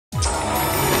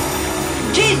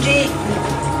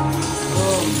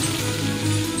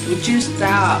Would you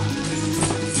stop?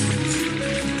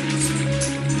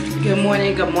 Good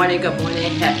morning, good morning, good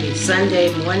morning. Happy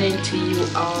Sunday morning to you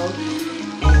all.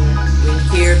 And we're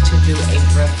here to do a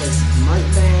breakfast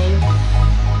mukbang.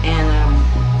 And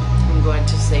I'm going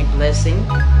to say blessing.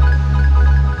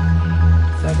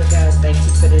 Father God, thank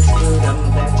you for this food I'm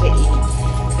about to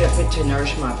eat. Help it to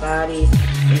nourish my body.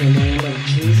 In the name of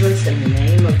Jesus, in the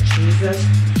name of Jesus,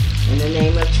 in the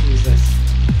name of Jesus.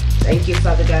 Thank you,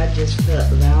 Father God, just for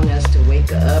allowing us to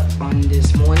wake up on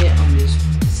this morning, on this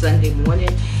Sunday morning.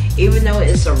 Even though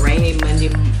it's a rainy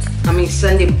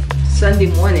Sunday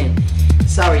morning.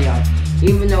 Sorry, y'all.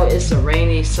 Even though it's a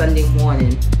rainy Sunday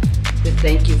morning. But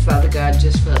thank you, Father God,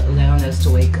 just for allowing us to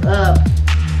wake up.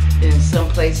 In some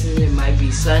places it might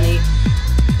be sunny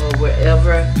or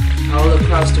wherever, all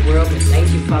across the world. But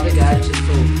thank you, Father God, just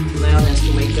for allowing us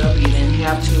to wake up. You didn't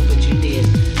have to, but you did.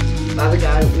 Father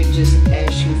God, we just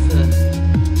ask you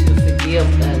to forgive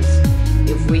us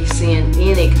if we sin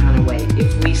any kind of way.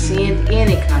 If we sin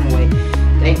any kind of way,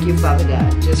 thank you, Father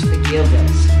God. Just forgive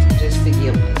us. Just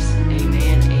forgive us.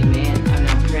 Amen. Amen. And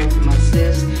I'm praying for my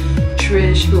sis,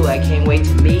 Trish, who I can't wait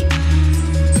to meet.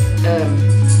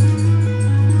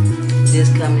 This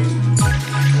coming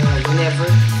whenever.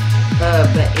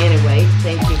 But anyway,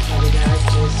 thank you, Father God.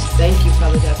 Just thank you,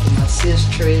 Father God, for my sis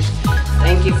Trish.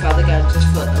 Thank you, Father God, just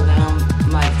for allowing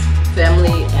my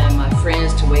family and my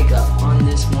friends to wake up on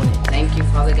this morning. Thank you,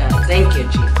 Father God. Thank you,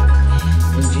 Jesus.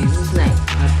 In Jesus' name,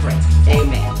 I pray.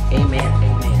 Amen. Amen.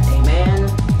 Amen. Amen.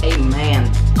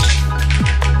 Amen.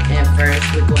 And first,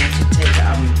 we're going to take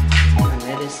our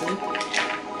medicine.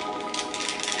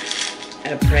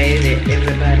 I pray that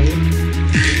everybody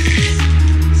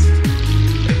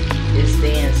is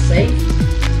staying safe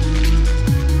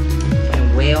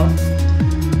and well.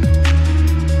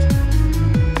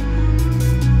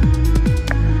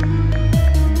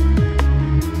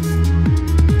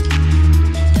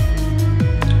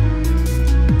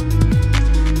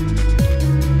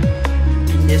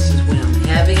 And this is what I'm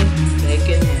having,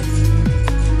 bacon and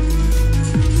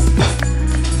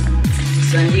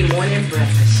Sunday morning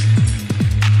breakfast.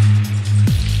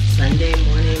 Sunday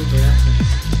morning breakfast.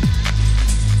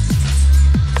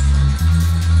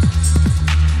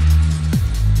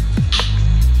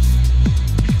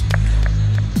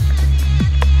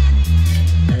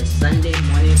 Sunday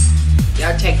morning.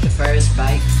 Y'all take the first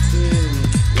bite.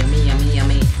 Yummy, yummy,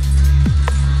 yummy.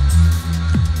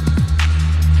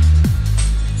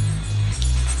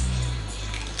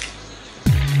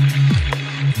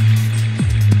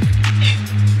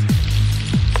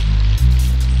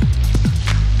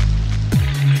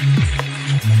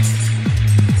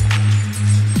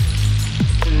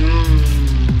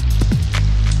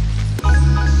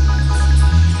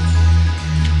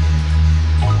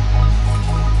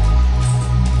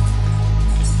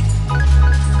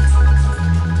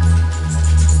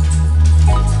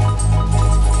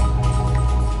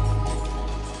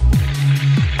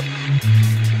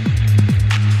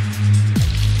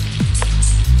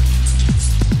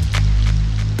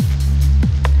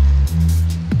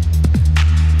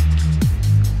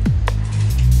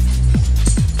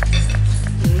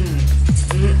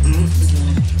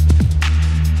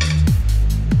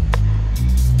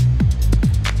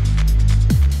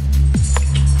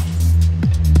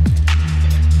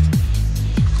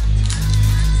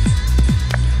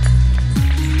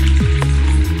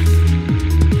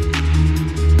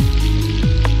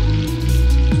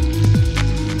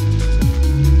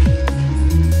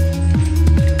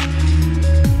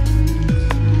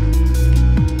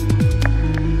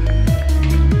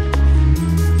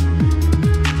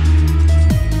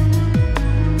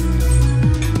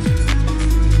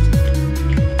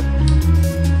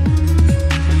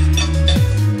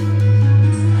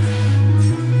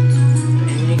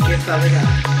 Father God,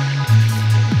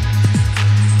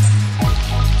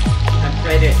 I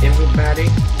pray that everybody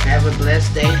have a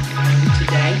blessed day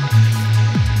today.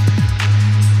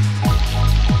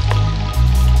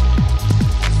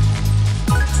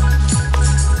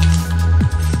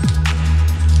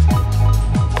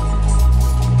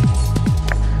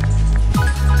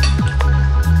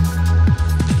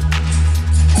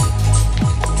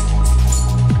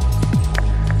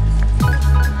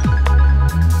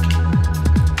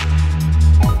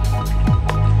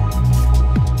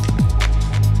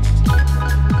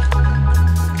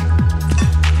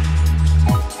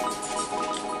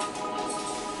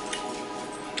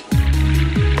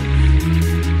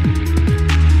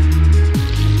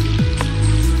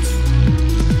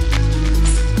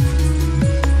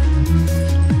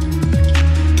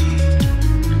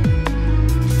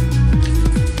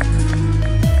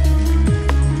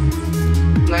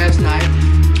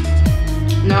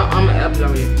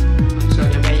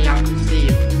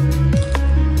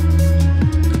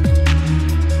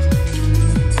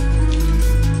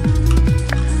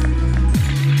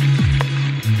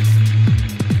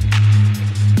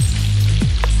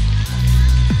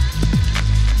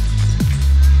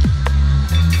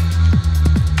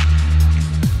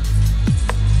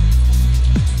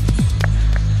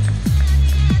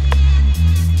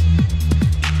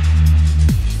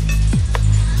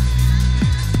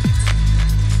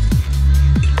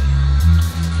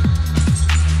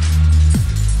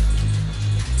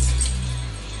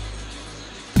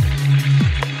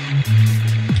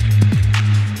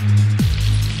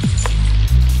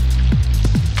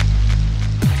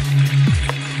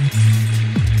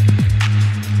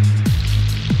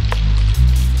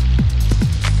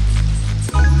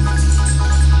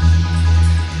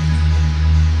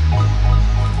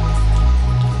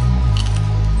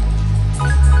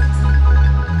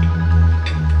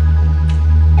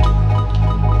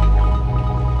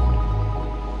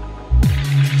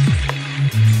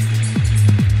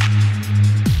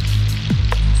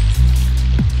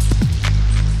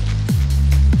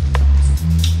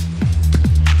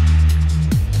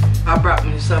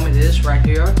 this right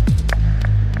here.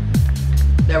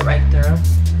 That right there.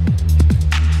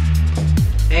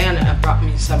 And I brought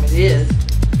me some of this.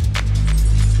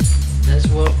 That's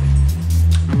what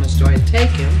I'm gonna start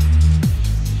taking.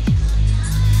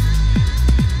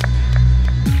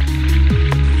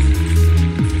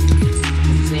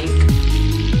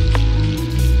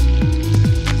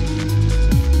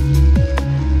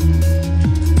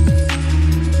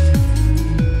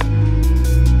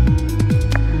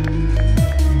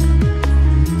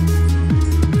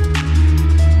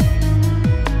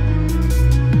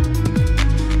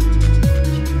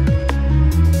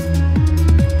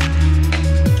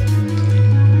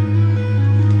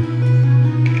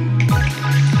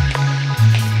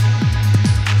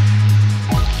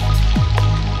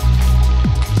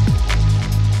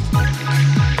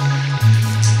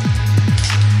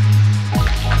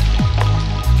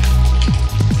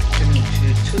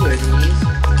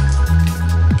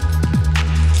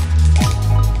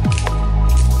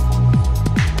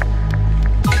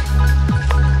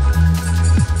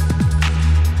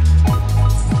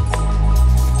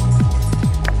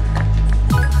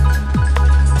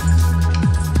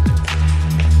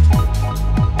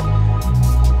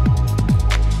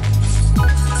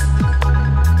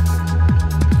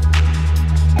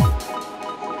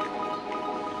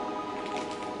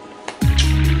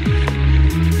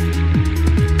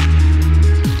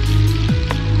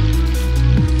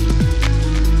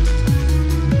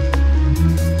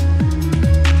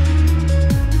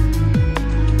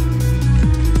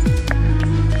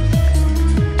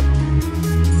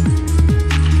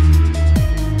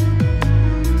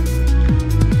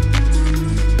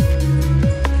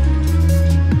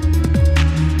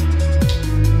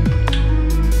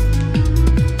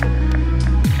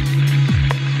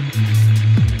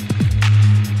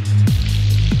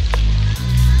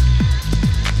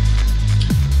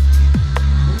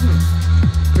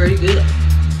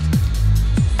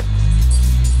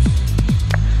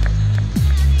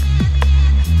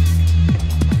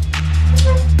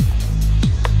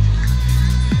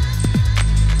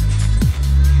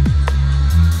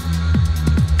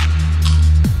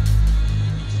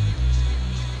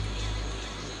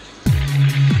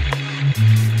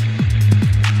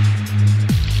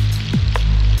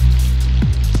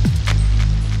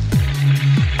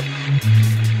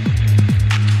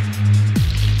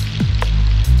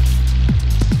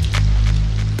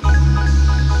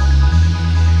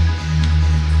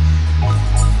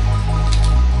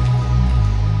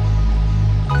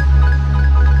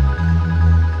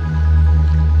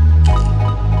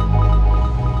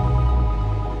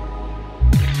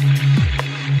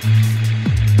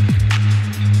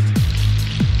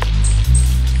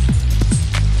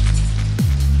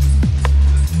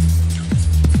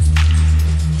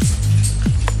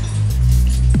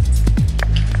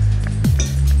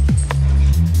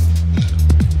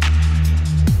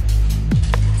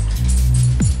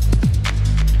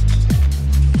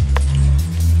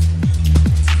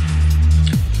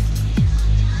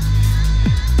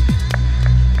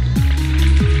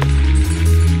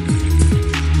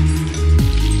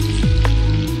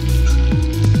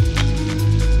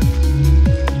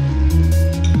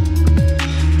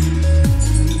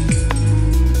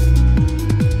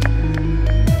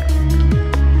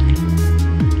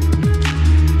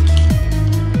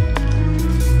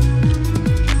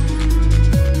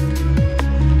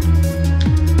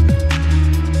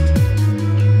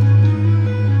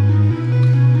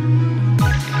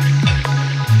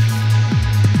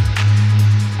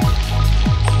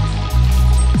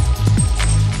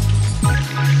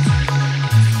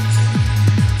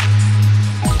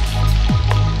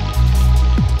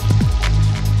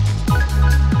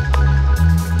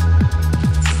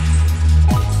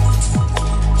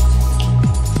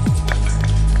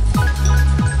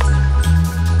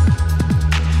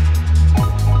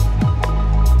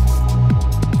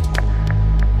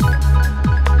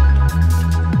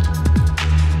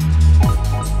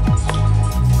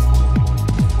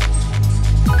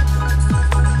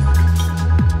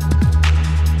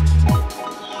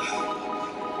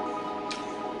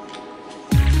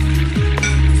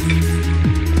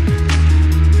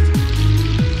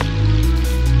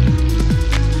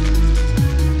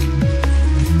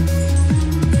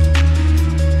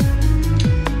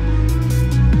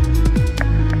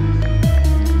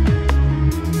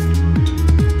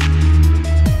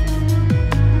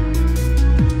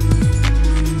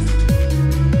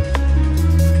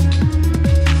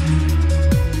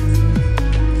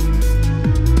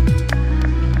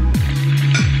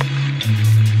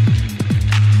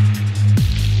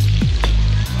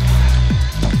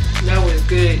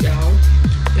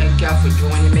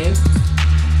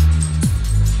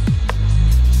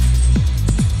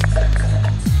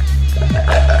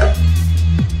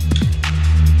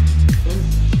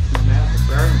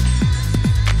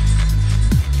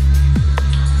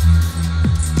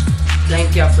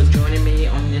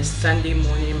 Sunday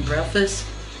morning breakfast.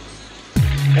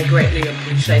 I greatly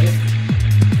appreciate it.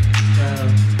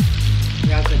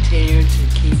 Y'all continue to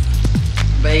keep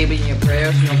baby in your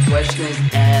prayers. No questions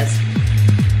asked.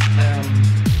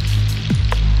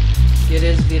 Give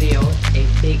this video a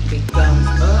big thumbs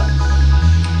up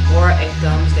or a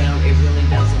thumbs down. It really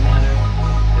doesn't matter.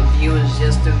 A view is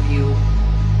just a view.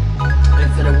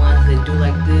 And for the ones that do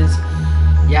like this,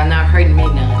 y'all not hurting me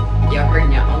none. Y'all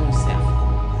hurting your own self.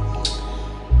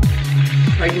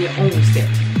 Hurting your own self.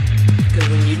 Because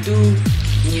when you do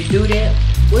that,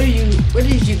 what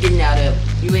is you getting out of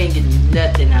it? You ain't getting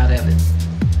nothing out of it.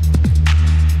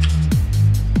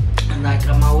 And like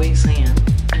I'm always saying,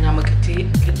 and I'm gonna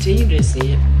continue to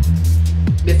say it,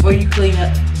 before you clean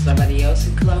up somebody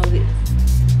else's closet,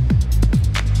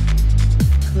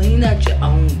 clean out your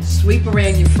own. Sweep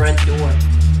around your front door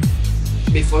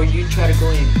before you try to go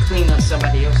and clean up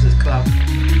somebody else's closet.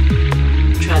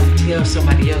 Try to tell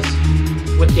somebody else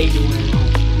what they doing wrong.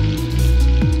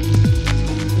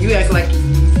 You act like,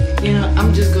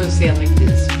 I'm just gonna say it like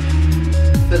this.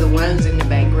 For the ones in the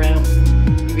background,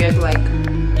 you act like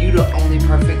you the only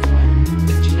perfect one.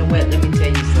 But you know what? Let me tell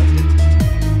you something.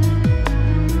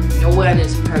 No one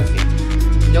is perfect.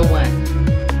 No one.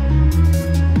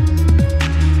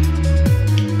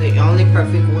 The only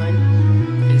perfect one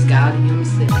is God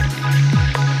himself.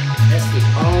 That's the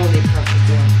only perfect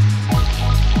one.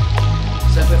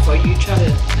 So before you try to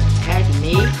attack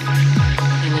me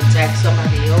and attack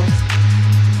somebody else,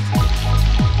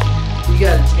 you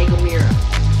gotta take a mirror.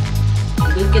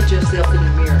 Look at yourself in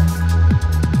the mirror.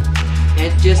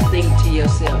 And just think to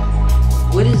yourself,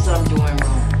 what is I'm doing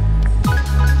wrong?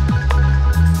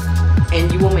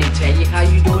 And you want me to tell you how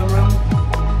you doing wrong?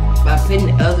 By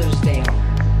putting others down.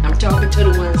 I'm talking to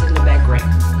the ones in the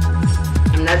background.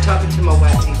 I'm not talking to my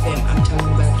YT fam. I'm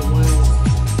talking about the ones,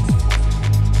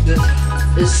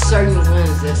 there's certain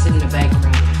ones that's in the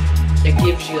background that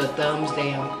gives you a thumbs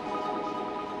down.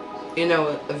 A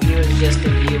view is just a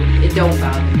view. It don't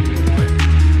bother me anymore.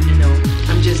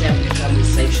 I'm just having a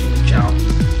conversation with y'all.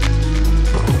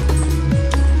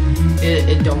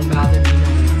 It don't bother me no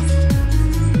more.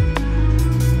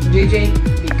 GG,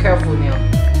 be careful now.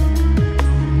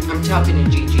 I'm talking to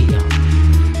GG, y'all.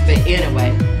 But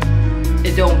anyway,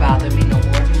 it don't bother me no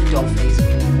more. It don't faze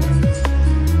me no more.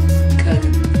 Because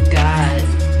God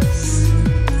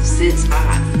sits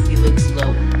high. He looks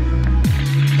low.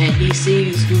 And he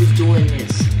sees who's doing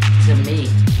this to me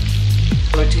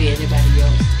or to anybody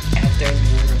else out there in the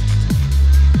world.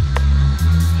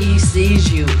 He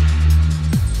sees you.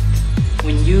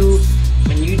 When you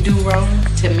do wrong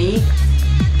to me,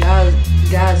 God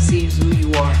sees who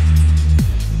you are.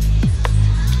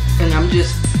 And I'm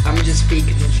just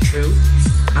speaking this truth.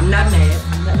 I'm not mad.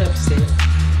 I'm not upset.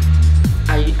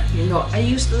 I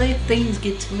used to let things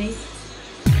get to me.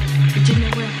 But you know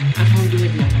what? I don't do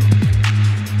it no more.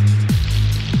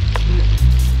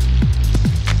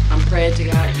 I'm praying to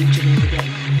God each and every day.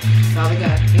 Father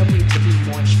God, help me to be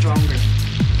more stronger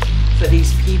for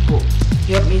these people.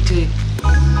 Help me to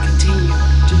continue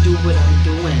to do what I'm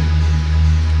doing.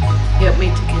 Help me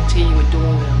to continue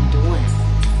doing what I'm doing.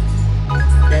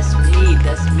 That's me.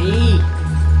 That's me.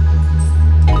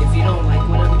 And if you don't like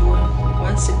what I'm doing,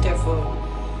 why sit there for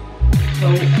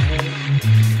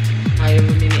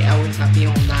however many hours I be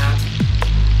on live?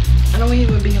 I don't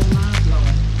even be on live long.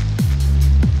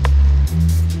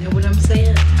 You know what I'm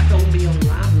saying? I don't be on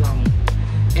live long.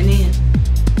 And then,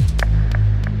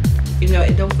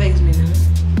 it don't faze me none.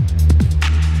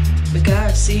 But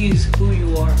God sees who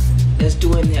you are that's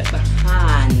doing that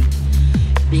behind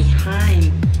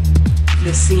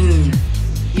the scene.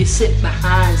 You sit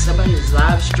behind somebody's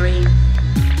live stream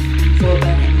for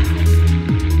about an hour.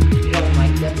 You don't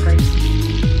like that person.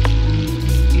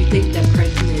 You think that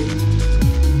person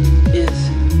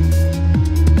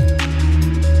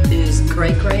is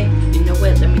cray-cray? You know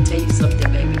what? Let me tell you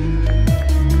something, baby.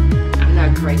 I'm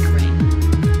not cray-cray.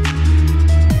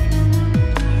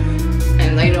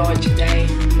 And later on today,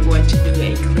 I'm going to do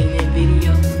a cleaning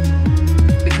video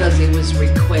because it was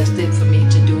requested for me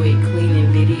to do a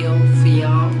cleaning video for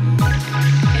y'all.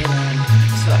 And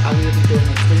so I will be doing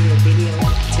a cleaning video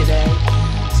today.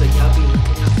 So y'all be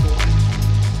looking out for it.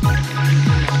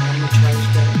 I'm the trash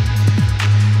dog.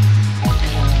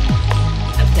 And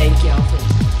I thank y'all for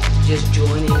just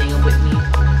joining in with me.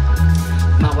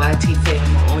 My YT fam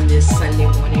on this Sunday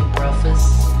morning breakfast.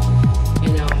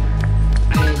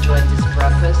 I enjoyed this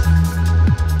breakfast.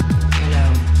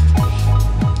 And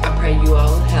I pray you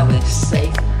all have a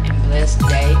safe and blessed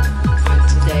day on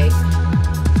today.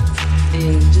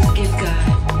 And just give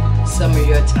God some of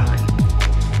your time.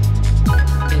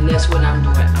 And that's what I'm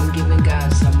doing. I'm giving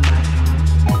God some of my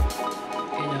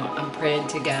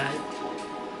to God,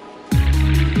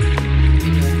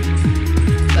 you know,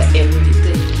 for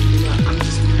everything. You know, I'm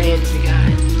just praying to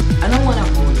God. I don't want a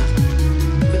whole lot,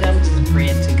 but I'm just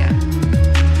praying to God.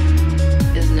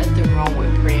 There's nothing wrong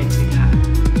with praying to God,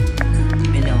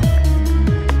 you know.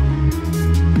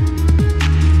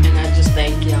 And I just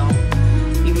thank y'all,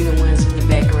 even the ones in the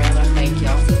background. I thank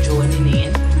y'all for joining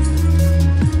in,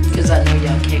 because I know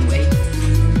y'all can't wait.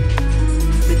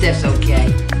 But that's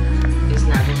okay. It's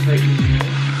not gonna hurt you.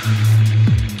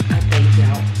 I thank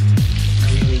y'all. I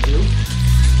really do.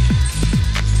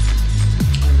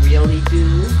 I really do.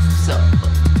 So,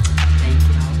 thank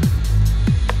y'all.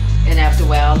 And after a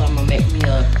while, I'm gonna make me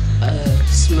a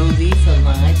smoothie for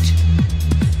lunch.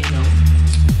 You know,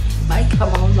 might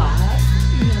come on live.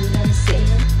 You know what I'm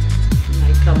saying?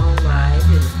 Might come on live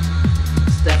and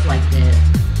stuff like that.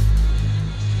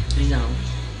 You know.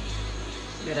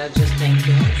 But I just thank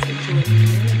y'all for joining in.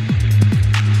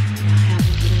 Y'all have a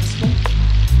blessed one.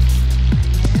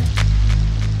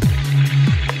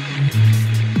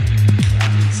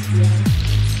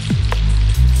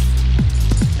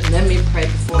 And let me pray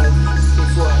before I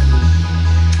leave.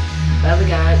 Father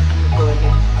God, I'm going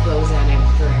to close out in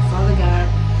prayer. Father God,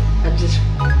 I'm just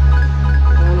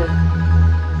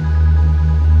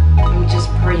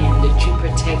praying that you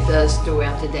protect us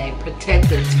throughout the day.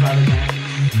 Protect us, Father God.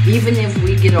 Even if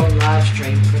we get on live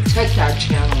stream, protect our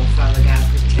channel, Father God.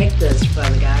 Protect us,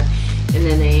 Father God. In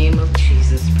the name of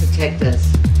Jesus, protect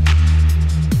us.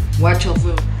 Watch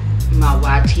over my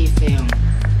YT family.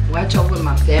 Watch over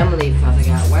my family, Father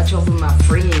God. Watch over my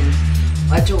friends.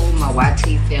 Watch over my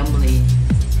YT family,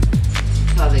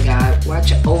 Father God.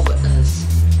 Watch over us.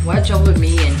 Watch over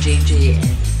me and Gigi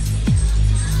and,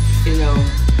 you know,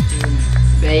 and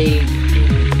Babe.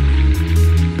 And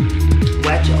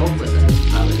watch over us,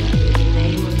 Father God. In the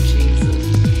name of Jesus.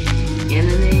 In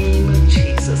the name of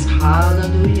Jesus.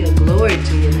 Hallelujah. Glory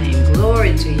to your name.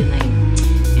 Glory to your name.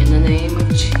 In the name of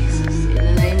Jesus. In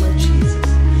the name of Jesus.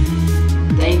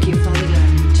 Thank you, Father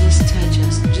God. Just touch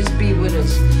us. Just be with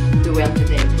us throughout the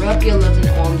day. Wrap your loving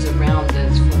arms around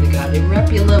us, Father God. And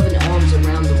wrap your loving arms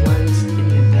around the ones in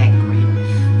the background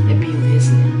that be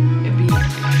listening. That be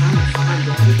trying to find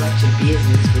out about your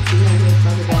business. But you know what,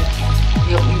 Father God?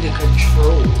 Help me to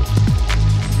control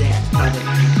that, Father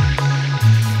God.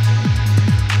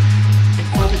 And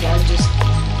Father God, just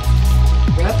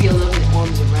wrap your loving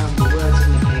arms around the ones in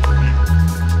the background.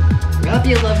 Wrap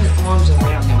your loving arms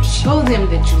around them. Show them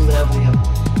that you love them.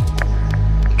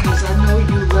 Because I know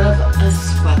you love us,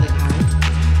 Father God.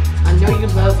 I know you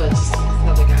love us,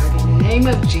 Father God. In the name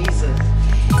of Jesus.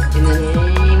 In the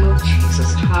name of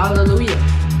Jesus. Hallelujah.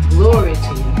 Glory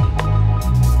to you.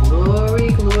 Glory,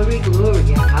 glory, glory.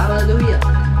 Hallelujah.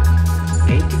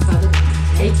 Thank you, Father God.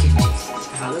 Thank you, Jesus.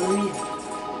 Hallelujah.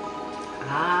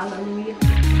 Hallelujah.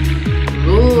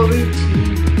 Glory to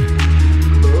you.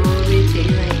 Glory to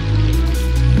your name.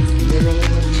 In the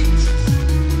name of Jesus.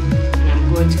 And I'm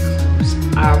going to close.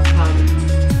 Our Father,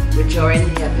 which art in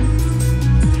heaven,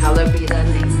 hallowed be thy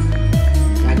name.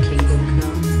 Thy kingdom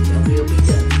come, thy will be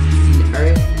done, in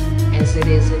earth as it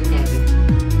is in heaven.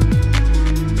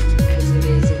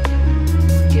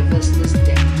 Give us this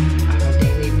day our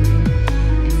daily bread,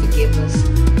 and forgive us of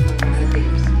our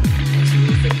debts, as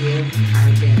we forgive our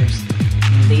debtors.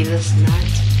 And lead us not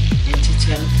into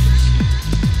temptation,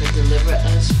 but deliver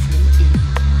us from evil.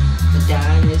 For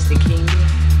thine is the kingdom,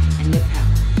 and the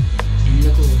power, and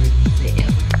the glory,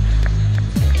 forever,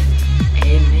 forever.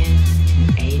 Amen and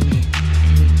amen.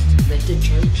 And let the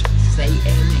church say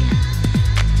amen.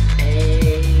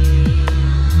 Amen.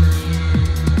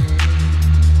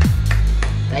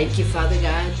 Thank you, Father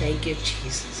God. Thank you,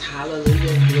 Jesus.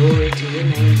 Hallelujah. Glory to your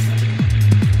name, Father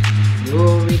God.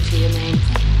 Glory to your name,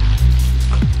 Father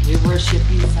God. We worship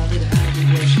you, Father God. We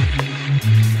worship you.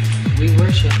 We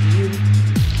worship you.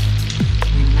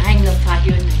 We magnify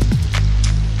your name.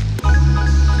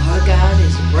 Our God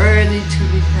is worthy to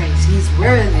be praised. He's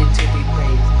worthy to be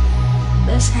praised.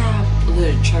 Let's have a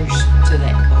little church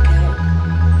today, okay?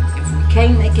 If we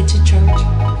can't make it to church,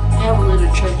 have a little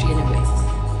church anyway.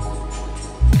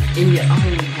 In your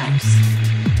own house.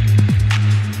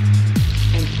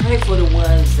 And pray for the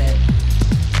ones that,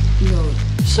 you know,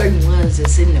 certain ones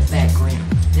that's in the background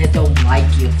that don't like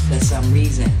you for some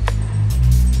reason.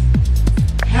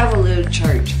 Have a little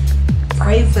church.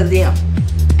 Pray for them.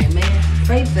 Amen.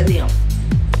 Pray for them.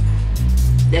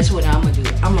 That's what I'm going to do.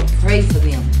 I'm going to pray for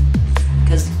them.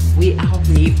 Because we all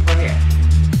need prayer.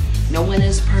 No one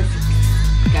is perfect.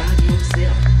 God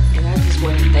himself. And I just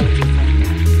want to thank you for that.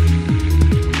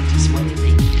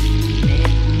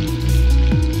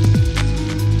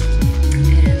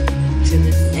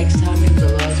 Next time, if the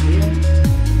Lord's will,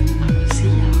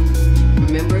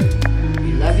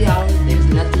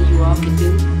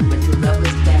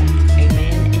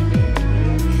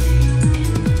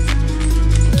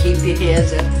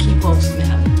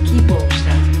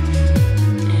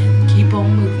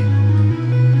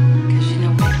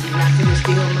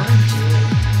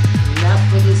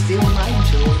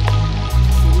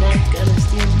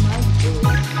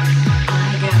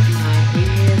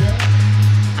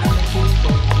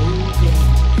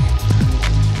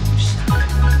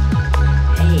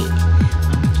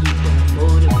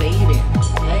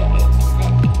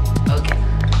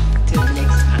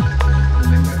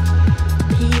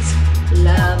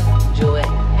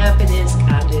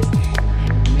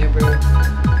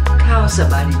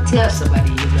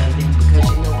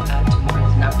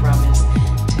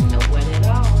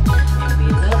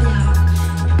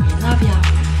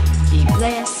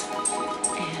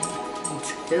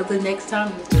 the next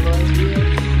time, if the Lord's will,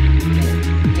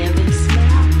 and heaven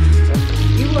smile from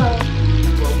you all,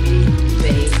 for me,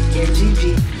 Faye, and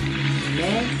Gigi.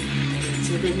 Amen. And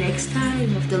until the next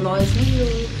time, if the Lord's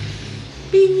will.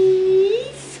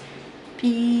 Peace.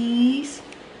 Peace.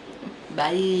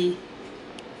 Bye.